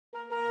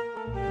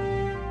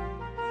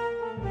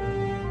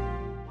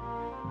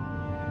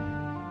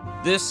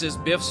This is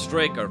Biff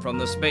Straker from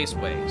the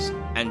Spaceways,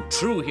 and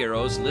true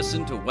heroes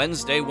listen to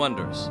Wednesday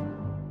Wonders.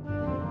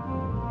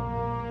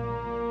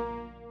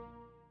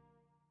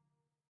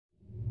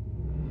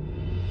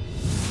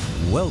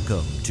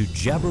 Welcome to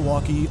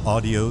Jabberwocky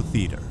Audio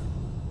Theater.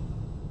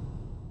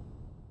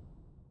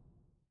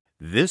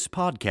 This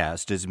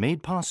podcast is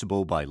made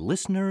possible by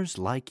listeners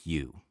like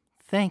you.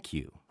 Thank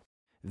you.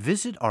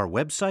 Visit our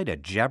website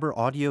at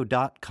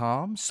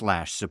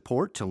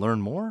jabberaudio.com/support to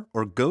learn more,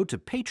 or go to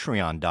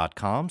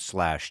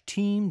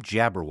patreon.com/Team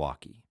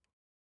Jabberwocky.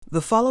 The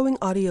following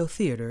audio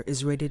theater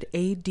is rated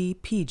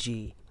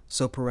ADPG,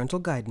 so parental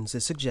guidance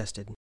is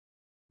suggested.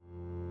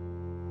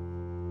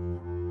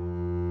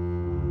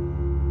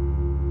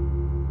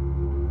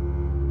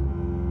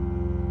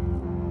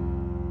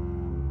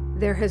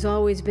 There has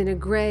always been a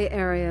gray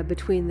area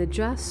between the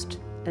just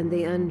and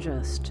the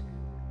unjust,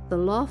 the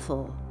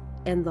lawful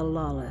and the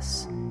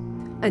lawless.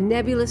 A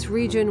nebulous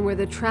region where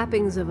the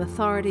trappings of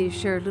authority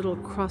share little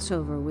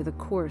crossover with a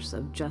course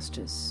of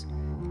justice,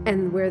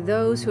 and where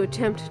those who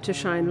attempt to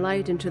shine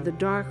light into the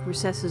dark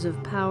recesses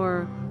of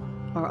power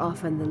are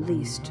often the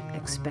least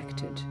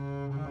expected.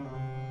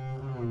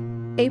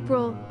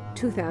 April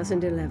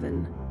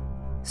 2011.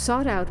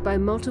 Sought out by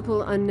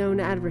multiple unknown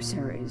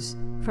adversaries,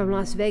 from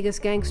Las Vegas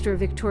gangster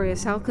Victoria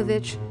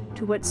Salkovich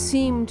to what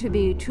seemed to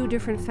be two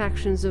different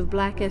factions of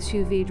black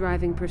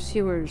SUV-driving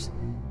pursuers,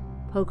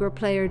 poker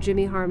player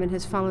Jimmy Harmon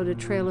has followed a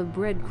trail of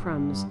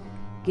breadcrumbs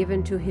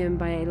given to him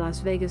by a Las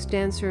Vegas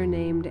dancer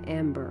named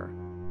Amber.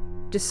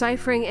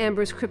 Deciphering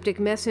Amber's cryptic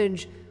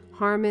message,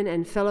 Harmon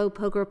and fellow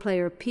poker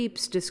player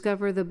Peeps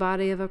discover the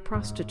body of a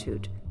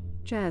prostitute,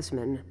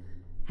 Jasmine,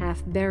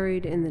 half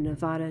buried in the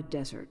Nevada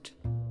desert.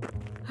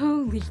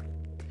 Holy...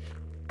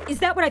 Is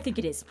that what I think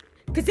it is?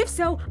 Because if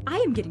so, I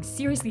am getting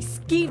seriously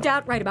skeeved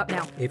out right about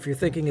now. If you're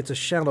thinking it's a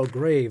shallow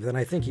grave, then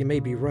I think you may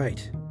be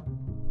right.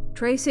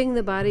 Tracing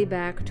the body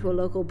back to a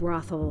local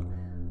brothel,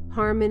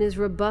 Harmon is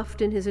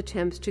rebuffed in his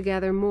attempts to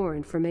gather more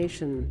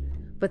information.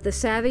 But the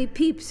savvy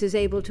Peeps is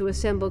able to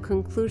assemble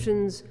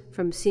conclusions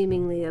from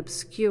seemingly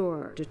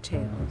obscure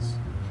details.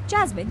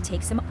 Jasmine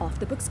takes him off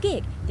the books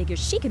gig, figures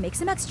she can make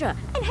some extra,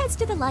 and heads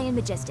to the Lion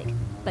Majestic.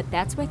 But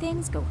that's where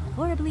things go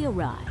horribly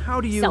awry.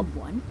 How do you...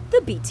 Someone,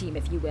 the B team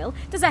if you will,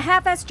 does a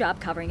half-assed job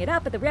covering it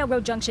up at the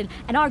railroad junction,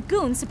 and our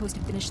goon's supposed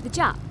to finish the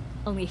job.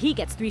 Only he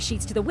gets 3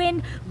 sheets to the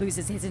wind,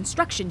 loses his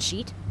instruction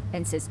sheet,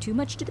 and says too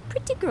much to the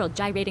pretty girl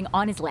gyrating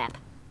on his lap.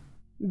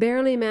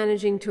 Barely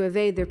managing to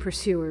evade their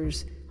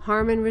pursuers,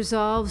 Harmon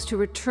resolves to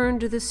return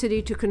to the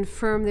city to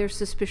confirm their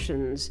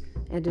suspicions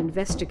and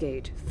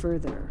investigate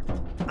further.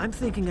 I'm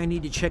thinking I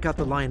need to check out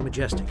the Lion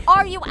Majestic.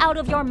 Are you out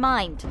of your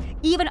mind?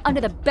 Even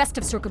under the best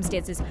of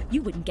circumstances,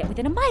 you wouldn't get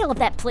within a mile of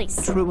that place.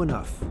 True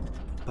enough.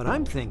 But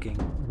I'm thinking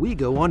we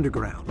go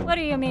underground. What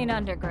do you mean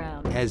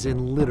underground? As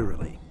in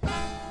literally.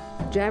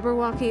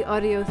 Jabberwocky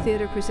Audio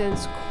Theater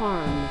presents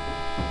Quarm,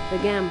 The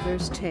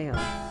Gambler's Tale.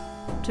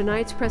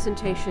 Tonight's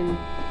presentation,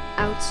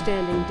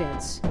 Outstanding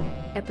Debts,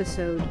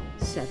 Episode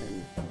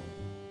 7.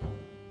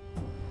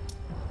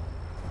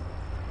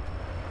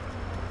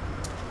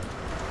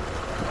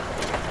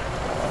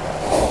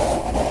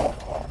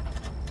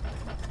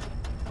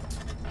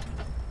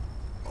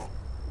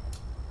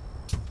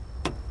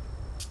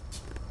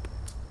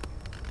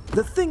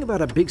 The thing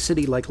about a big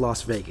city like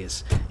Las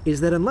Vegas is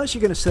that unless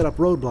you're going to set up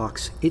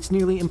roadblocks, it's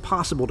nearly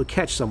impossible to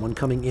catch someone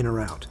coming in or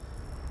out.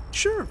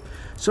 Sure,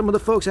 some of the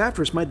folks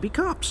after us might be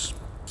cops,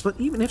 but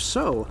even if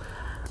so,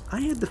 I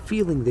had the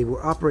feeling they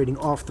were operating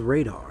off the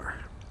radar,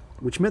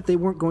 which meant they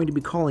weren't going to be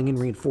calling in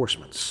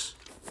reinforcements.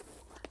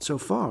 So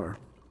far,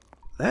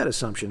 that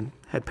assumption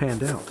had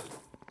panned out.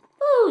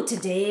 Ooh,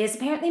 today is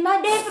apparently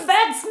my day for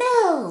bad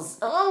smells.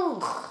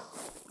 Oh.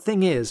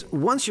 Thing is,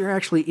 once you're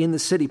actually in the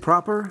city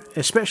proper,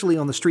 especially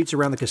on the streets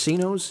around the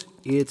casinos,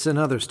 it's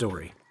another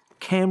story.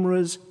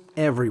 Cameras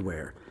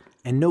everywhere,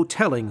 and no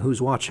telling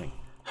who's watching.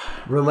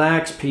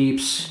 Relax,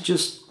 peeps.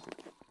 Just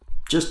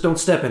don't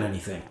step in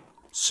anything.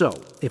 So,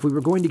 if we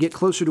were going to get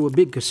closer to a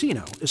big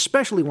casino,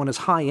 especially one as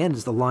high-end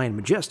as the Lion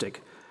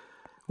Majestic,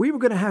 we were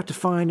going to have to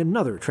find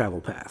another travel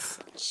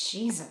path.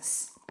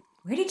 Jesus.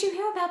 Where did you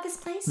hear about this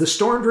place? The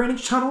storm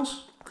drainage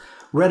tunnels?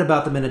 Read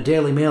about them in a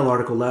Daily Mail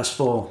article last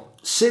fall.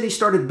 City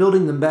started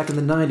building them back in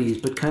the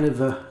 90s, but kind of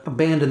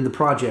abandoned the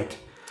project.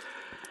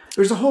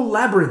 There's a whole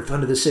labyrinth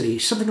under the city,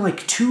 something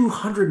like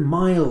 200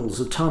 miles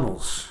of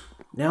tunnels.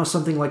 Now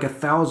something like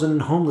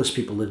 1,000 homeless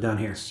people live down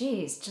here.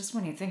 Jeez, just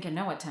when you think you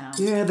know a town.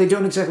 Yeah, they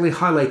don't exactly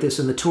highlight this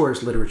in the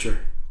tourist literature.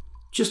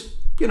 Just,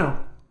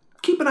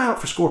 keep an eye out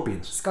for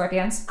scorpions.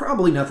 Scorpions?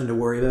 Probably nothing to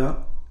worry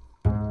about.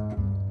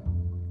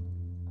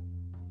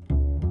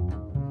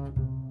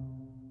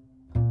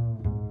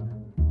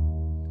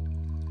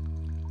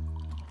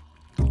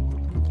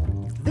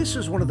 This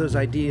is one of those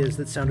ideas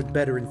that sounded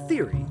better in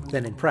theory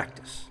than in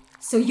practice.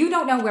 So you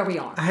don't know where we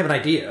are? I have an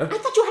idea. I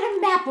thought you had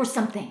a map or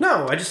something.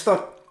 No, I just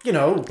thought,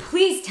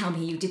 Please tell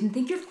me you didn't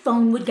think your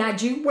phone would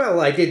guide you.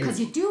 Well, I didn't. Because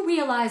you do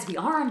realize we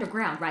are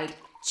underground, right?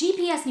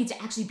 GPS needs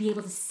to actually be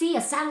able to see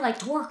a satellite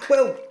to work.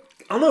 Well,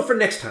 I'll know for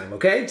next time,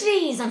 okay?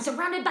 Jeez, I'm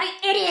surrounded by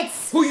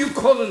idiots. Who you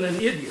calling an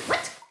idiot?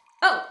 What?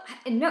 Oh,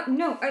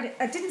 no,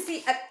 I didn't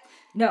see...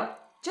 no,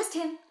 just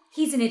him.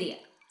 He's an idiot.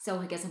 So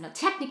I guess I'm not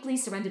technically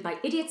surrounded by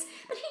idiots,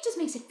 but he just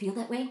makes it feel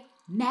that way.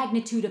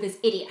 Magnitude of his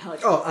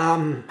idiothood.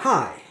 Oh,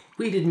 hi.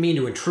 We didn't mean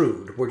to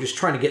intrude. We're just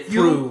trying to get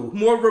through... You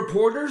more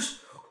reporters?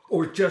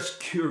 Or just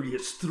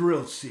curious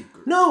thrill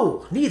seekers?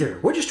 No, neither.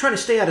 We're just trying to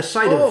stay out of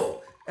sight of...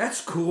 Oh,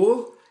 that's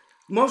cool.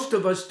 Most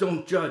of us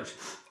don't judge.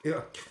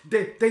 Yeah,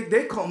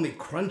 they call me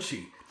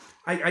Crunchy.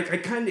 I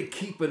kind of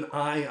keep an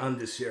eye on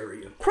this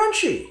area.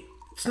 Crunchy.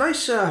 It's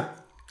nice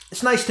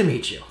to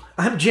meet you.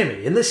 I'm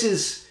Jimmy, and this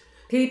is...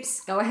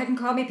 Peeps. Go ahead and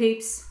call me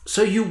Peeps.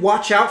 So you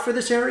watch out for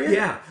this area?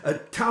 Yeah,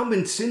 Tom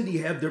and Cindy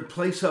have their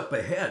place up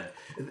ahead.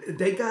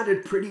 They got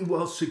it pretty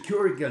well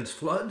secure against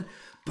flood,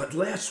 but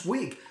last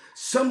week,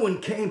 someone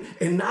came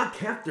and knocked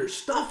half their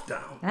stuff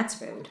down.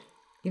 That's rude.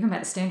 Even by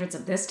the standards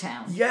of this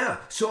town. Yeah,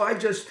 so I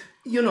just,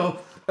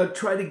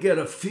 try to get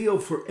a feel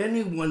for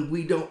anyone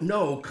we don't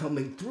know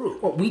coming through.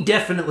 Well, we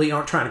definitely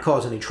aren't trying to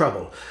cause any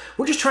trouble.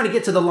 We're just trying to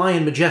get to the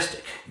Lion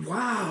Majestic.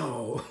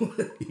 Wow.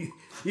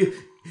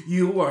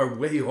 You are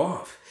way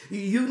off.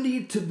 You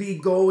need to be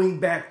going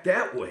back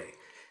that way.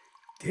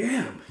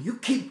 Damn, you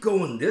keep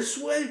going this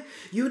way,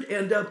 you'd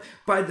end up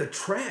by the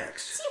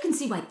tracks. So you can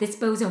see why this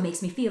bozo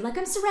makes me feel like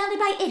I'm surrounded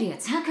by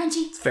idiots, huh,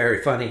 Crunchy? It's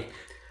very funny.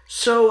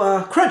 So,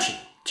 Crunchy,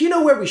 do you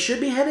know where we should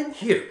be heading?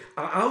 Here,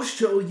 I'll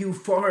show you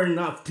far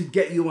enough to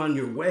get you on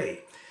your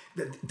way.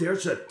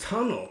 There's a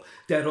tunnel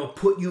that'll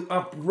put you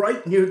up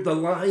right near the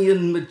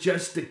Lion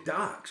Majestic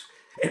docks.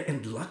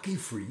 And lucky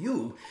for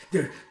you,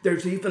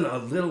 there's even a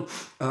little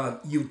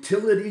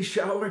utility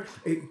shower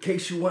in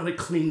case you want to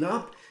clean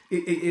up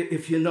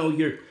if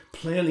you're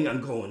planning on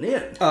going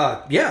in.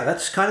 Yeah,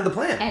 that's kind of the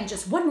plan. And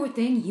just one more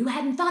thing you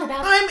hadn't thought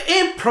about. I'm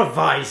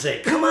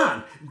improvising. Come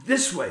on,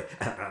 this way.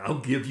 I'll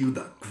give you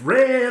the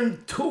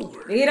grand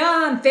tour. Lead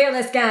on,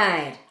 fearless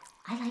guide.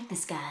 I like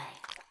this guy.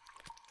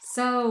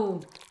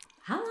 So,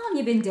 how long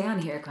you been down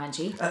here,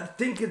 Crunchy? I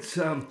think it's,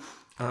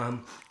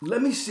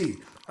 let me see,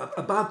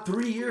 about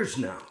 3 years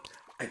now.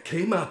 I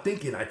came out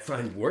thinking I'd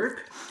find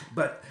work,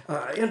 but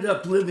I ended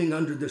up living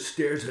under the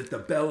stairs at the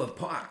Belle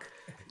Epoque.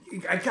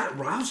 I got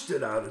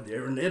rousted out of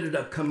there and ended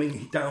up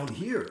coming down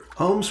here.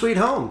 Home sweet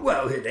home.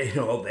 Well, it ain't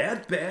all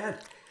that bad.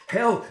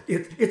 Hell,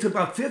 it's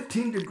about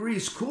 15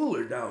 degrees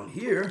cooler down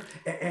here,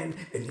 and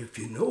if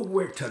you know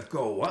where to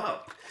go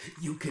up,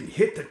 you can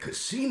hit the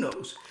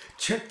casinos,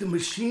 check the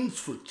machines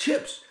for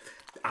chips.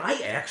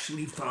 I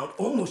actually found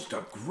almost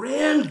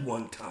 $1,000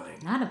 one time.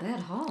 Not a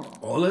bad haul.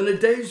 All in a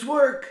day's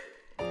work.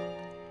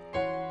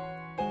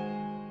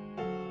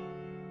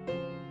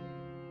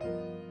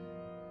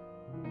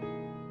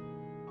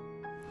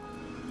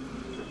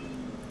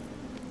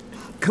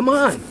 Come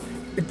on.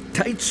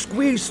 Tight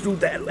squeeze through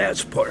that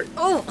last part.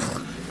 Oh,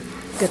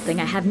 good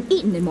thing I haven't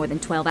eaten in more than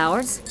 12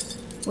 hours.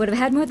 Would have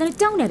had more than a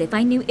donut if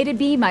I knew it'd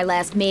be my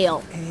last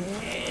meal.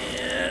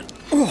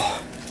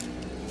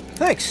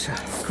 Thanks,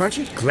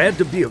 Crunchy. Glad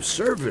to be of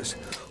service.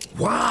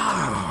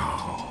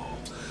 Wow.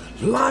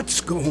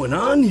 Lots going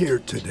on here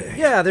today.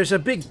 Yeah, there's a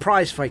big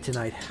prize fight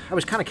tonight. I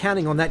was kind of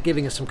counting on that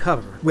giving us some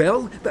cover.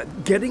 Well,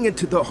 getting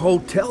into the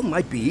hotel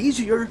might be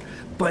easier,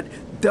 but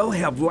they'll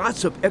have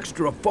lots of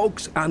extra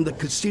folks on the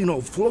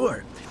casino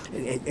floor.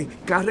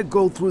 Gotta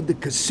go through the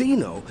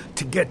casino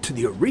to get to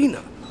the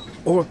arena.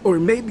 Or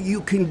maybe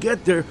you can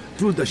get there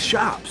through the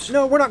shops.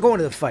 No, we're not going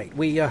to the fight.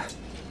 We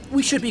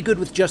should be good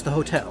with just the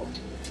hotel.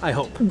 I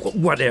hope.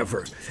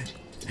 Whatever.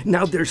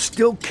 Now, there's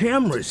still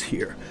cameras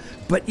here,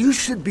 but you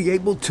should be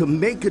able to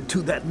make it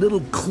to that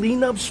little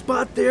cleanup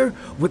spot there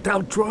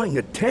without drawing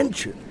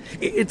attention.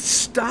 It's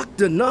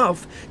stocked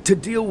enough to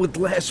deal with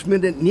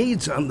last-minute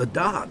needs on the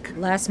dock.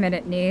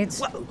 Last-minute needs?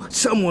 Well,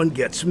 someone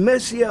gets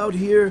messy out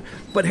here,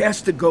 but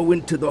has to go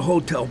into the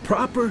hotel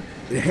proper.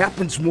 It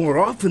happens more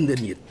often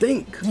than you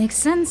think. Makes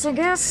sense, I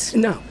guess.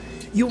 Now,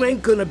 you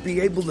ain't gonna be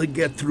able to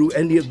get through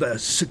any of the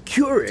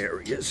secure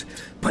areas,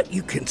 but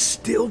you can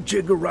still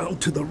jig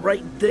around to the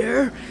right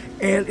there,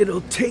 and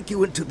it'll take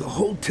you into the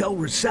hotel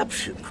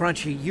reception.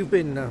 Crunchy, you've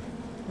been,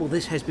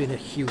 this has been a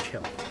huge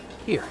help.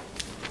 Here.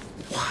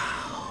 Wow.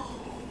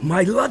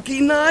 My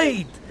lucky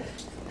night!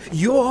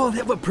 You all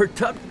have a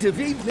productive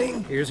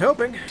evening. Here's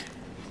hoping.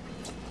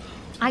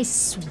 I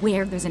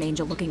swear there's an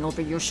angel looking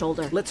over your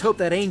shoulder. Let's hope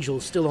that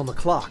angel's still on the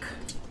clock.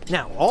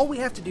 Now, all we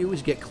have to do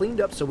is get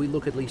cleaned up so we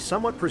look at least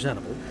somewhat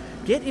presentable,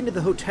 get into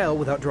the hotel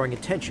without drawing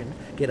attention,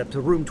 get up to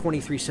room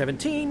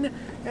 2317,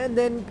 and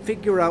then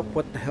figure out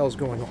what the hell's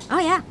going on. Oh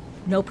yeah,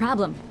 no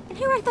problem. And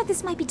here I thought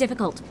this might be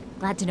difficult.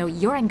 Glad to know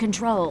you're in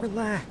control.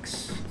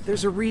 Relax.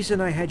 There's a reason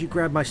I had you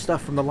grab my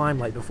stuff from the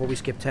Limelight before we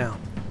skipped town.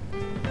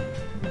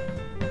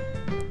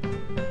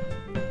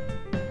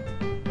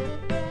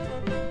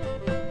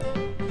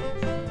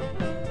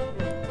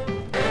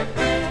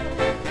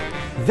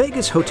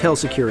 Vegas hotel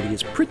security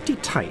is pretty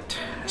tight,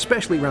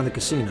 especially around the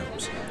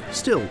casinos.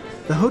 Still,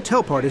 the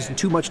hotel part isn't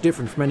too much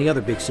different from any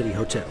other big city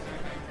hotel.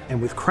 And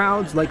with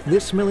crowds like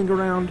this milling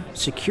around,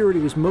 security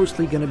was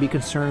mostly going to be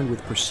concerned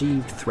with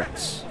perceived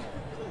threats.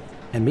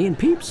 And me and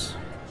Peeps,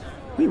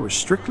 we were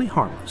strictly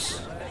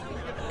harmless.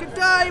 Good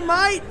day,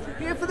 mate.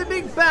 Here for the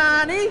big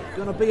Barney.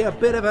 Gonna be a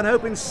bit of an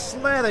open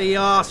slather, you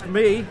ask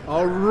me.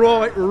 A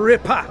right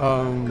ripper.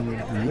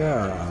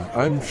 Yeah,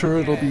 I'm sure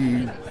it'll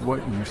be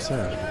what you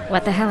said.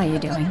 What the hell are you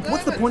doing?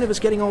 What's the point of us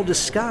getting all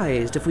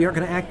disguised if we aren't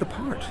gonna act the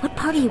part? What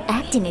part are you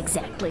acting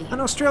exactly?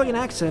 An Australian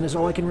accent is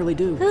all I can really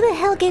do. Who the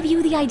hell gave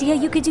you the idea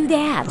you could do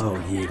that?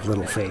 Oh, ye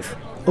little faith.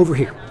 Over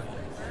here.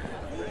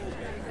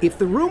 If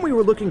the room we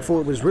were looking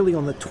for was really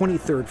on the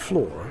 23rd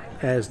floor,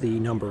 as the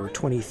number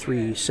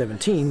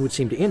 2317 would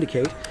seem to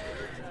indicate,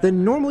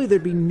 then normally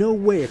there'd be no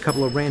way a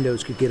couple of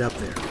randos could get up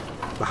there.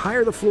 The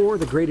higher the floor,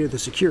 the greater the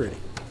security.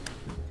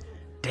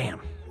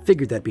 Damn,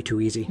 figured that'd be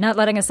too easy. Not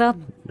letting us up?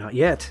 Not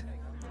yet.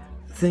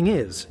 Thing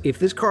is, if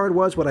this card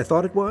was what I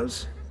thought it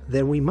was,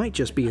 then we might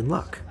just be in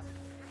luck.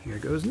 Here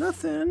goes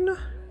nothing.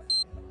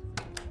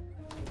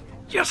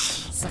 Yes!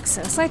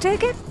 Success, I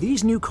take it?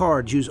 These new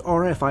cards use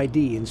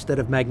RFID instead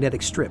of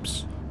magnetic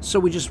strips. So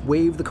we just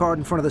wave the card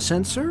in front of the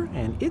sensor,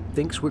 and it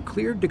thinks we're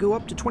cleared to go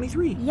up to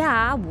 23.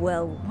 Yeah,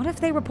 well, what if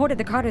they reported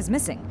the card as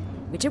missing?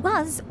 Which it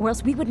was, or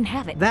else we wouldn't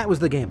have it. That was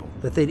the gamble,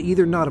 that they'd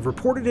either not have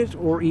reported it,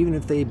 or even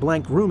if they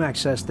blanked room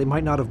access, they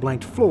might not have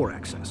blanked floor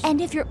access.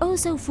 And if your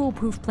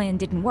oh-so-foolproof plan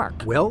didn't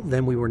work? Well,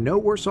 then we were no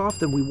worse off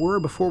than we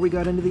were before we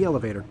got into the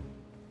elevator.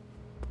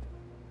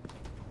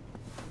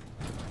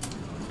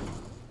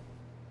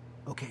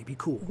 Okay, be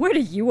cool. Where do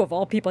you, of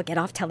all people, get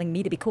off telling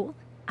me to be cool?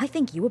 I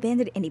think you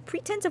abandoned any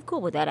pretense of cool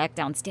with that act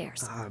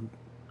downstairs.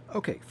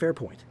 Okay, fair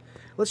point.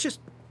 Let's just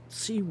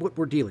see what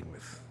we're dealing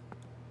with.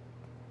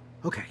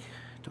 Okay,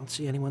 don't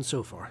see anyone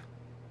so far.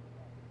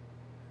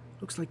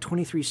 Looks like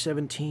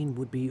 2317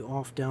 would be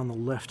off down the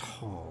left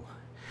hall.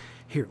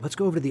 Here, let's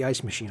go over to the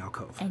ice machine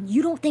alcove. And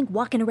you don't think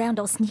walking around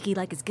all sneaky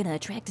like is gonna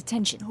attract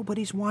attention?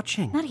 Nobody's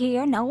watching. Not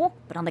here, no,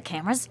 but on the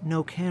cameras?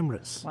 No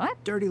cameras.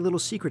 What? Dirty little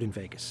secret in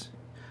Vegas.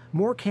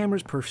 More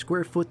cameras per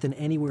square foot than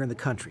anywhere in the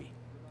country.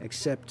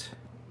 Except,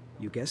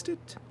 you guessed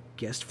it,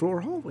 guest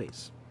floor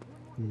hallways.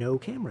 No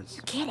cameras.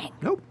 You're kidding.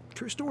 Nope,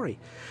 true story.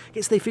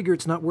 Guess they figure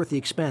it's not worth the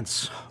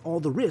expense. All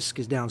the risk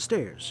is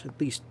downstairs,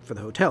 at least for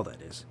the hotel,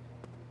 that is.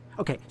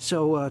 Okay,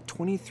 so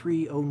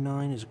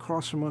 2309 is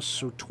across from us,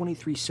 so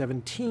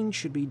 2317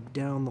 should be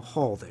down the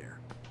hall there.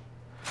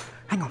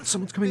 Hang on,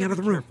 someone's coming out of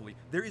the room. Carefully.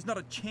 There is not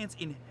a chance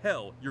in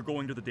hell you're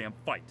going to the damn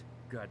fight.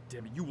 God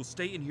damn it, you will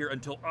stay in here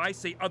until I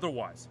say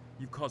otherwise.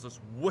 You've caused us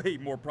way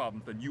more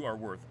problems than you are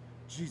worth.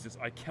 Jesus,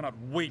 I cannot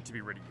wait to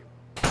be rid of you.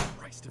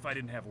 Christ, if I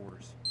didn't have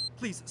orders.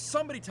 Please,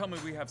 somebody tell me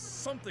we have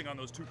something on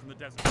those two from the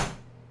desert.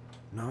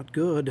 Not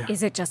good.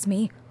 Is it just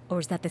me, or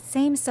is that the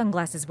same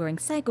sunglasses-wearing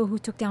psycho who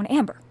took down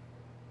Amber?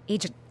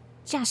 Agent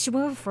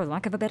Joshua, for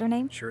lack of a better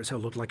name? Sure as hell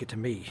looked like it to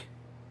me.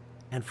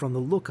 And from the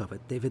look of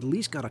it, they've at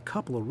least got a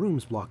couple of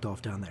rooms blocked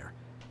off down there.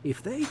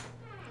 If they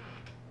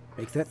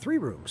make that 3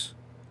 rooms.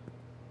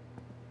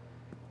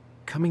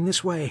 Coming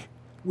this way,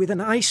 with an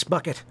ice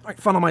bucket. All right,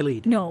 follow my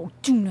lead. No,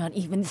 do not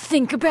even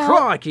think about...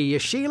 Crikey, you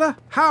Sheila.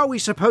 How are we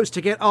supposed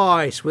to get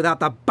ice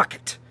without the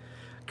bucket?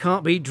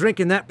 Can't be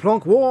drinking that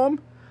plonk warm.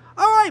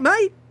 All right,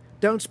 mate.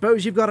 Don't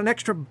suppose you've got an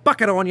extra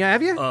bucket on you,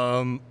 have you?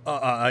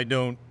 I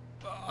don't...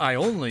 I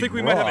only Think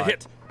we might have a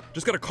hit.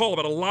 Just got a call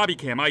about a lobby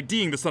cam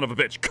IDing the son of a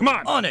bitch. Come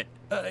on! On it!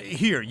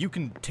 Here, you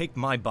can take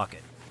my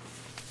bucket.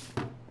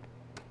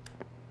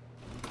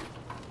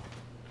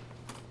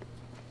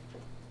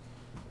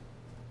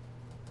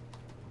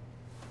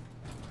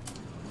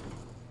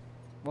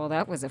 Well,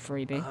 that was a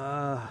freebie.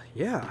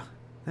 Yeah.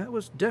 That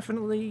was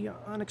definitely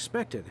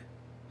unexpected.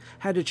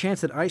 Had a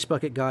chance that ice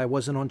bucket guy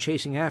wasn't on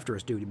chasing after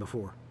us duty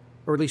before.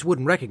 Or at least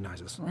wouldn't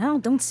recognize us. Well,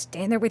 don't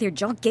stand there with your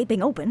jaw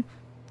gaping open.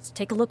 Let's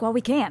take a look while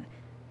we can.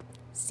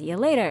 See you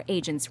later,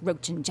 Agents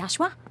Roach and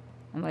Joshua.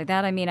 And by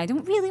that I mean I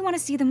don't really want to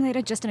see them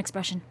later, just an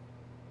expression.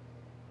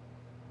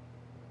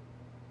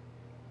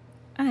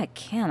 I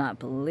cannot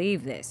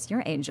believe this.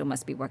 Your angel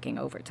must be working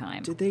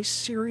overtime. Did they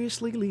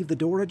seriously leave the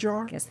door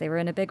ajar? Guess they were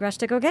in a big rush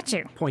to go get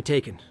you. Point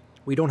taken.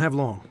 We don't have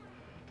long.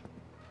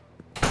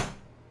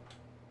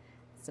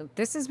 So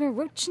this is where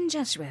Roach and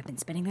Joshua have been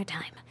spending their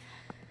time.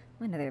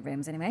 One of their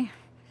rooms, anyway.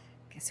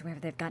 Guess whoever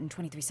they've gotten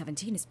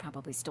 2317 is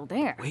probably still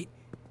there. Wait.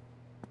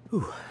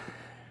 Ooh.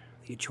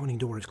 The adjoining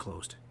door is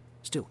closed.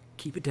 Still,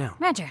 keep it down.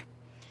 Roger.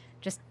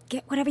 Just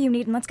get whatever you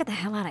need and let's get the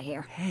hell out of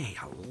here. Hey,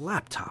 a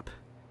laptop.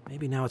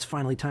 Maybe now it's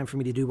finally time for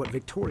me to do what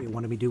Victoria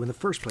wanted me to do in the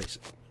first place.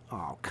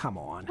 Oh, come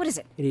on. What is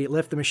it? Idiot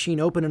left the machine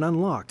open and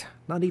unlocked.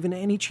 Not even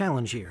any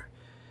challenge here.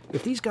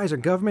 If these guys are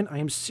government, I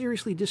am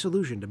seriously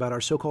disillusioned about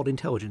our so-called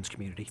intelligence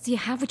community. Do you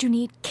have what you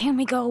need? Can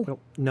we go? Well,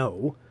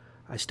 no.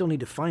 I still need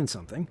to find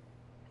something.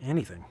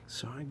 Anything.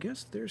 So I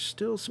guess there's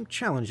still some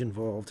challenge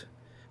involved.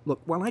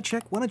 Look, while I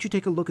check, why don't you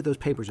take a look at those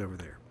papers over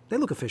there? They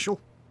look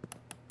official.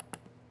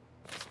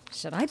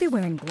 Should I be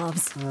wearing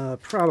gloves?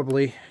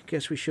 Probably.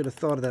 Guess we should have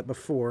thought of that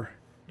before.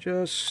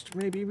 Just,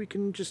 maybe we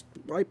can just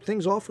wipe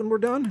things off when we're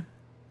done?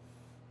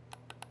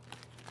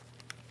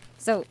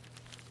 So,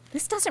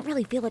 This doesn't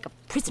really feel like a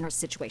prisoner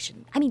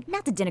situation. I mean,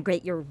 not to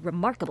denigrate your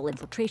remarkable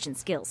infiltration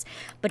skills,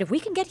 but if we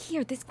can get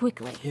here this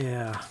quickly...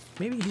 Yeah,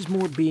 maybe he's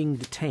more being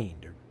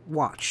detained or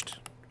watched.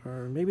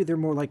 Or maybe they're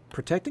more like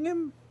protecting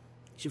him?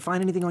 Did you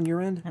find anything on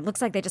your end? It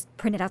looks like they just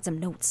printed out some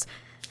notes.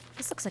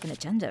 This looks like an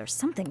agenda or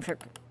something for...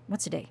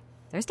 What's today?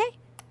 Thursday?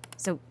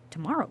 So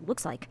tomorrow,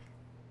 looks like.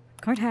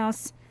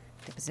 Courthouse,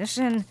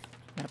 deposition,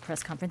 got a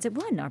press conference at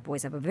 1. Our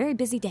boys have a very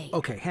busy day.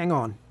 Okay, hang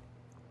on.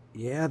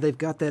 Yeah, they've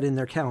got that in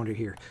their calendar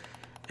here.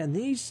 And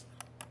these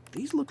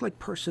look like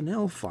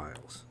personnel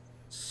files.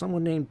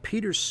 Someone named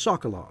Peter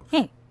Sokolov.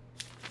 Hey,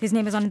 his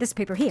name is on this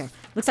paper here.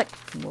 Looks like,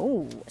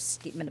 whoa, a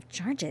statement of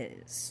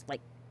charges.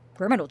 Like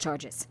criminal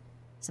charges.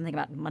 Something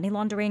about money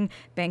laundering,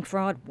 bank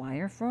fraud,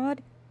 wire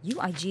fraud,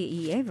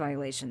 UIGEA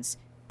violations.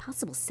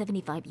 Possible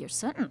 75-year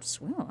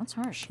sentence. Whoa, that's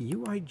harsh.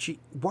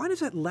 Why does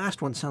that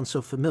last one sound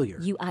so familiar?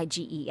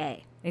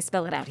 UIGEA. They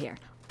spell it out here.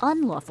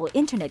 Unlawful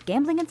Internet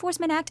Gambling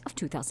Enforcement Act of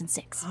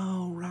 2006.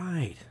 Oh,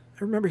 right. I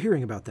remember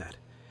hearing about that.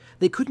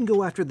 They couldn't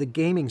go after the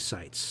gaming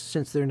sites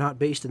since they're not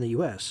based in the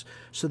U.S.,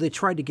 so they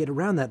tried to get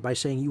around that by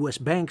saying U.S.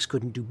 banks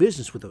couldn't do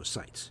business with those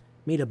sites.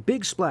 Made a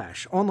big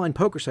splash. Online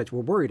poker sites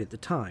were worried at the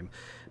time,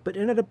 but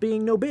ended up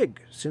being no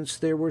big, since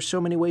there were so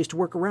many ways to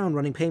work around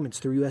running payments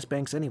through U.S.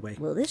 banks anyway.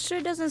 Well, this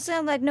sure doesn't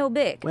sound like no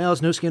big. Well,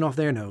 it's no skin off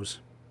their nose.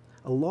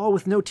 A law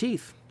with no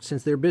teeth,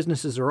 since their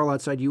businesses are all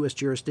outside U.S.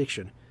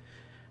 jurisdiction.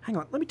 Hang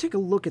on, let me take a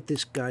look at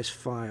this guy's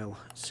file.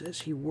 It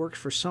says he works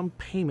for some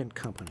payment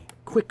company.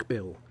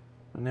 QuickBill.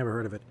 I never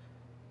heard of it.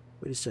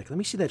 Wait a sec, let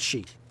me see that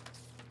sheet.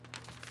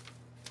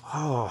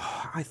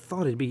 Oh, I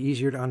thought it'd be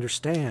easier to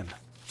understand.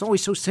 It's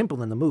always so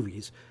simple in the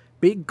movies.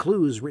 Big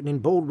clues written in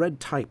bold red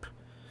type.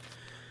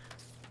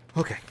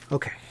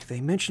 Okay.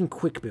 They mention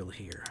QuickBill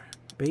here.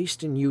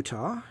 Based in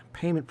Utah,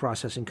 payment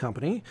processing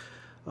company.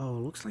 Oh,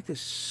 looks like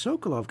this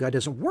Sokolov guy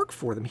doesn't work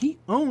for them. He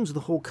owns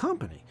the whole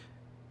company.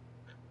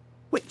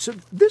 Wait, so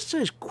this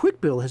says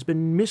QuickBill has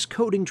been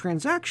miscoding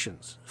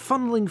transactions,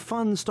 funneling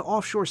funds to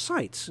offshore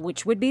sites.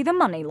 Which would be the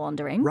money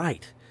laundering.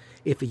 Right.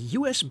 If a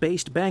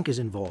U.S.-based bank is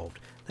involved,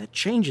 that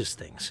changes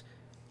things.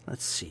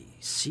 Let's see.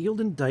 Sealed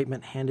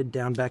indictment handed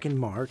down back in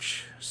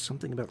March.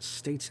 Something about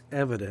state's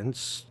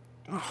evidence.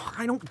 Oh,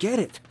 I don't get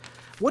it.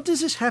 What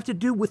does this have to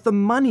do with the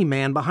money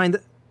man behind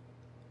the...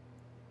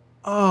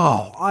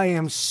 Oh, I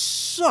am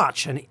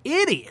such an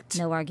idiot.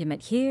 No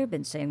argument here.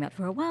 Been saying that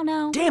for a while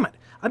now. Damn it.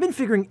 I've been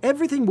figuring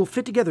everything will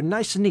fit together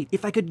nice and neat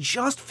if I could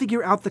just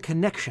figure out the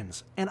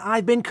connections, and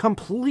I've been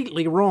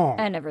completely wrong.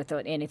 I never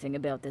thought anything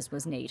about this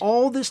was neat.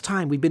 All this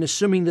time we've been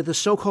assuming that the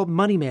so-called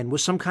money man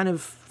was some kind of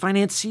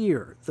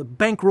financier, the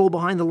bankroll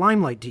behind the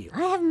Limelight deal.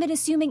 I haven't been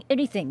assuming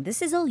anything.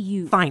 This is all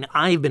you. Fine,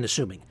 I've been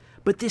assuming.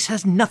 But this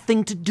has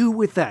nothing to do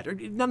with that. Or,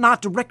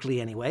 not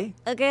directly, anyway.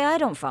 Okay, I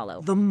don't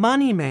follow. The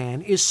money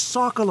man is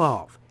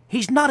Sokolov.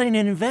 He's not an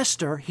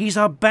investor, he's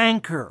a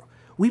banker.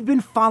 We've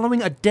been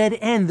following a dead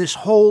end this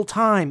whole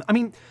time. I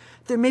mean,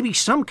 there may be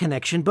some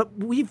connection, but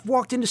we've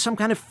walked into some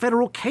kind of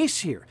federal case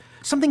here.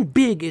 Something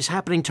big is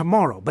happening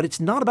tomorrow, but it's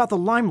not about the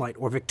Limelight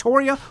or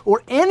Victoria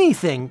or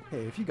anything.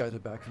 Hey, if you guys are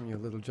back from your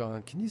Little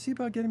John, can you see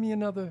about getting me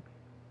another...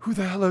 Who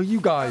the hell are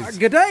you guys?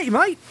 G'day,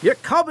 mate. Your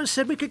cobbers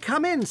said we could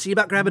come in, see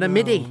about grabbing a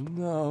midi.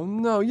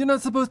 No, you're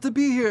not supposed to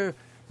be here.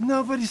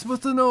 Nobody's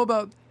supposed to know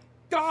about...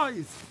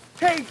 Guys!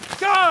 Hey,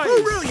 guys!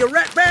 Hooroo, you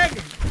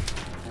ratbag!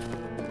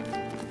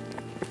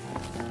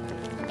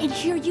 And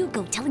here you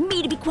go, telling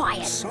me to be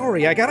quiet.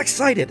 Sorry, I got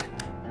excited.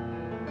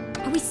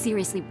 Are we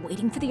seriously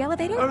waiting for the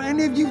elevator? Are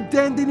any of you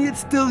damned idiots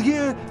still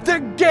here? They're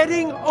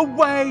getting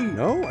away!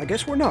 No, I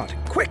guess we're not.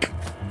 Quick!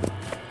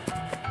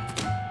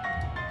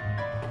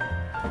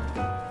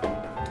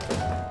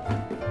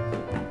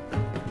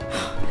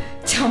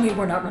 Tell me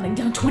we're not running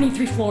down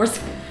 23 floors.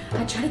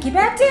 I try to keep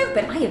active,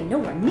 but I am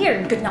nowhere near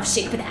in good enough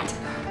shape for that.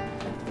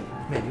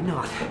 Maybe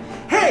not.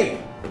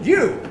 Hey!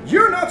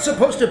 You're not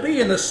supposed to be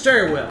in the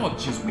stairwell. Oh,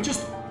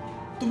 jeez,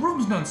 the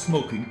room's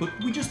non-smoking, but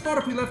we just thought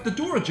if we left the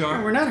door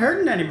ajar... We're not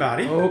hurting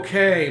anybody.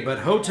 Okay, but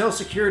hotel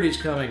security's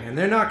coming, and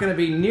they're not going to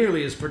be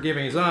nearly as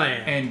forgiving as I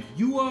am. And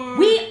you are...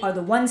 We are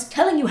the ones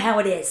telling you how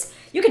it is.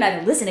 You can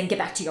either listen and get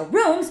back to your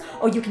rooms,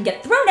 or you can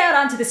get thrown out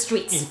onto the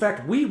streets. In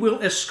fact, we will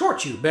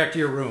escort you back to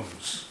your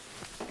rooms.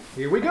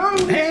 Here we go.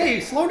 Hey,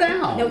 slow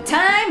down. No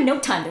time.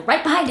 They're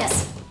right behind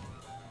us.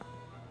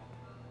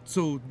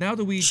 So now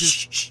that we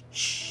just...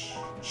 Shh.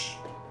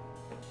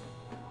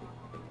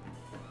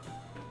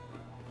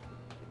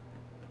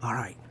 All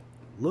right.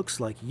 Looks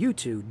like you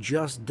two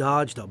just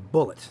dodged a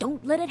bullet.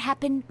 Don't let it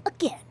happen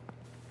again.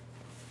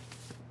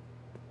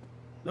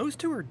 Those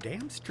two are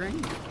damn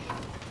strange.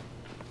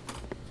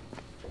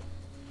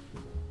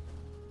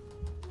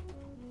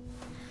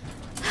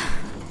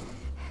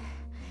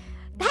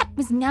 That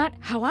was not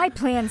how I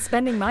planned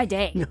spending my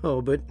day.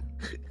 No, but...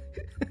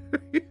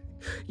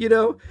 You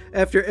know,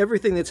 after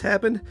everything that's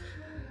happened,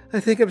 I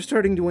think I'm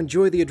starting to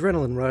enjoy the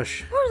adrenaline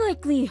rush. More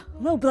likely,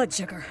 low blood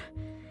sugar.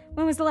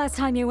 When was the last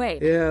time you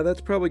ate? Yeah,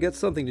 that's probably got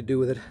something to do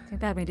with it. Too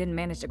bad we didn't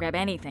manage to grab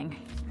anything.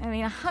 I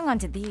mean, I hung on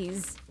to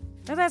these.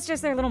 But that's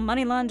just their little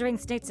money laundering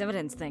state's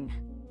evidence thing.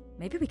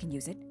 Maybe we can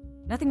use it.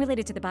 Nothing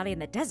related to the body in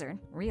the desert,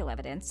 real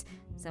evidence,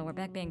 so we're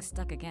back being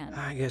stuck again.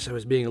 I guess I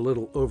was being a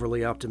little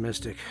overly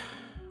optimistic.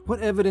 What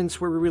evidence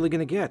were we really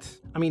gonna get?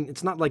 I mean,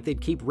 it's not like they'd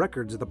keep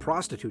records of the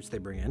prostitutes they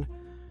bring in.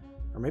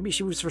 Or maybe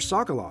she was for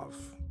Sokolov.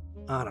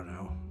 I don't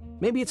know.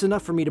 Maybe it's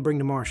enough for me to bring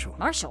to Marshall.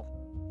 Marshall?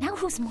 Now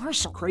who's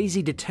Marshall?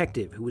 Crazy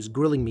detective who was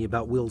grilling me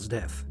about Will's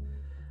death.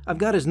 I've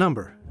got his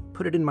number.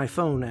 Put it in my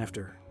phone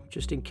after,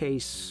 just in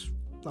case,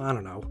 I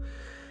don't know.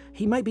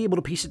 He might be able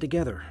to piece it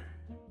together.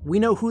 We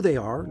know who they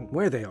are and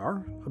where they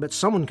are. I bet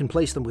someone can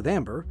place them with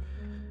Amber.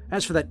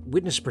 As for that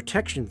witness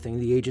protection thing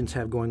the agents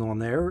have going on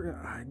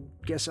there, I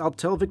guess I'll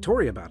tell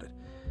Victoria about it.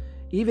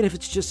 Even if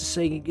it's just to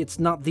say it's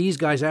not these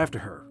guys after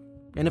her.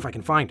 And if I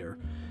can find her.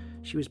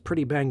 She was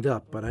pretty banged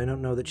up, but I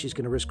don't know that she's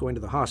going to risk going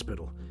to the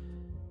hospital.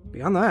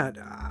 Beyond that,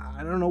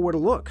 I don't know where to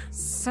look.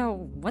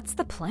 So, what's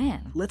the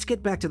plan? Let's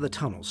get back to the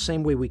tunnels,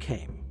 same way we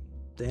came.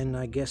 Then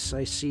I guess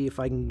I see if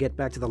I can get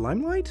back to the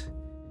Limelight?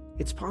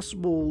 It's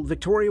possible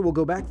Victoria will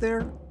go back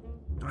there?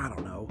 I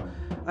don't know.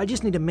 I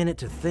just need a minute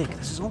to think.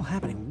 This is all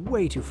happening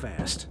way too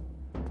fast.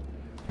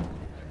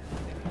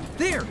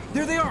 There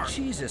they are!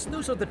 Jesus,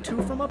 those are the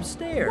two from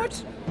upstairs. What?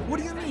 What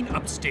do you mean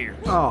upstairs?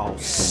 Oh,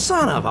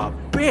 son of a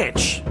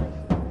bitch!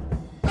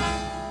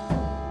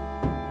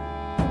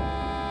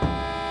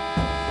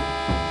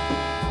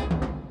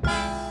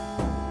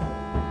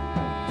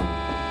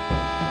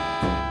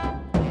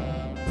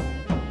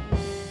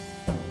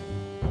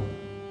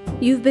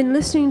 You've been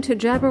listening to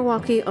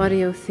Jabberwocky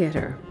Audio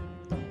Theater.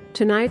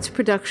 Tonight's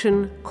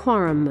production,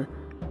 Quorum,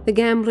 The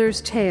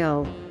Gambler's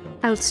Tale,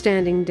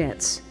 Outstanding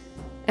Debts,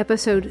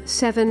 Episode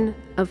 7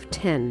 of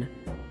 10.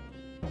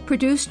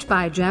 Produced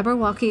by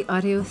Jabberwocky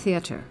Audio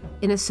Theater,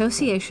 in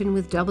association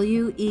with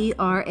WERALP,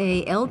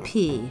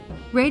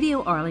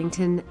 Radio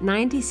Arlington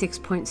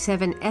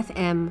 96.7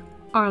 FM,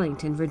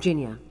 Arlington,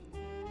 Virginia.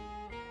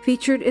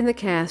 Featured in the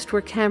cast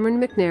were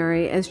Cameron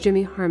McNary as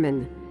Jimmy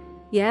Harmon,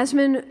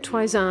 Yasmin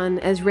Toizon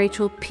as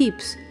Rachel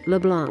Pepys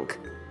LeBlanc,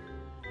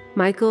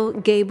 Michael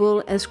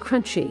Gable as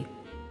Crunchy,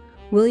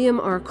 William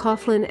R.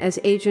 Coughlin as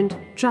Agent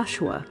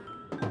Joshua,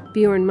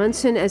 Bjorn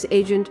Munson as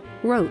Agent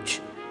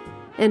Roach,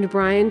 and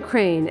Brian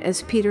Crane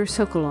as Peter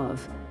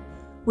Sokolov,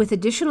 with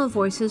additional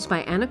voices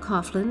by Anna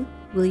Coughlin,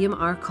 William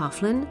R.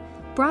 Coughlin,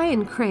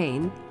 Brian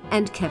Crane,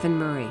 and Kevin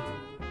Murray.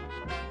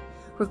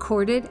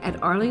 Recorded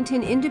at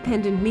Arlington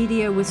Independent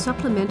Media with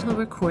supplemental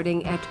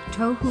recording at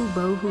Tohu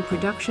Bohu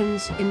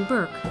Productions in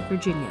Burke,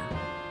 Virginia.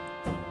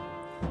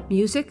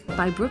 Music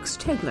by Brooks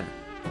Tegler,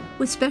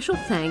 with special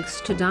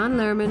thanks to Don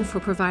Lerman for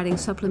providing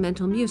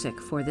supplemental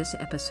music for this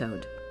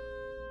episode.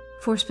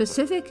 For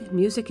specific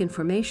music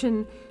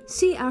information,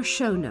 see our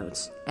show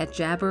notes at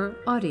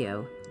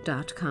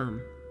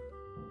jabberaudio.com.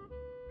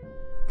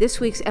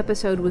 This week's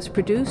episode was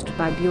produced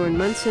by Bjorn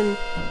Munson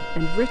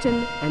and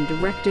written and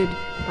directed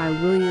by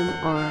William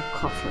R.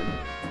 Coughlin.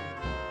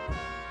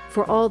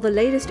 For all the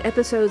latest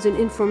episodes and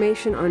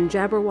information on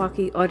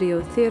Jabberwocky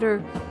Audio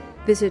Theater,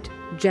 visit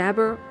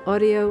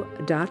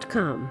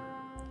jabberaudio.com.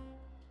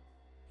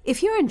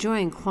 If you're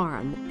enjoying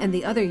Quorum and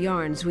the other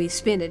yarns we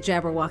spin at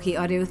Jabberwocky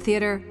Audio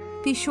Theater,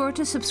 be sure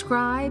to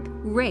subscribe,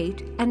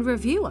 rate, and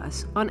review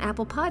us on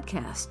Apple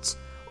Podcasts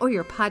or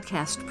your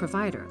podcast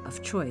provider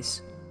of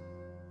choice.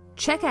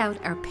 Check out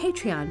our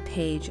Patreon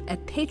page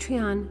at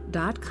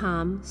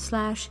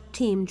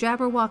patreon.com/Team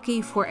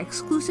Jabberwocky for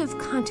exclusive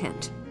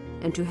content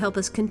and to help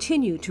us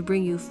continue to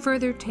bring you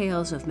further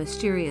tales of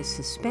mysterious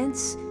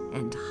suspense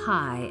and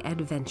high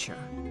adventure.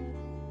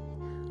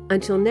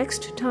 Until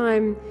next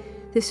time,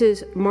 this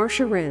is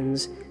Marcia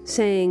Renz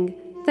saying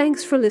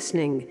thanks for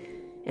listening,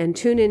 and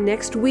tune in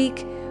next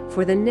week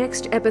for the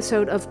next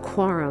episode of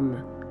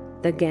Quorum,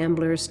 The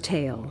Gambler's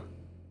Tale.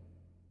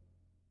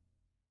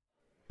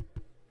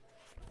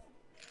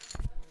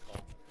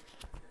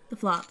 The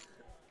flop: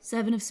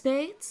 7 of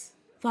spades,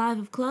 5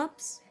 of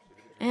clubs,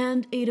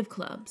 and 8 of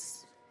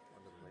clubs.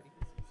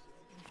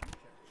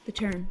 The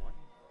turn: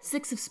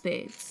 6 of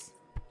spades.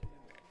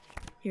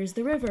 Here's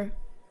the river: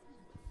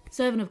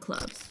 7 of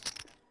clubs.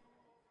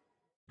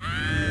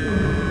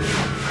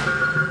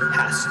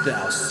 Hast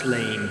thou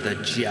slain the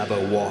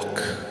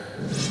Jabberwock?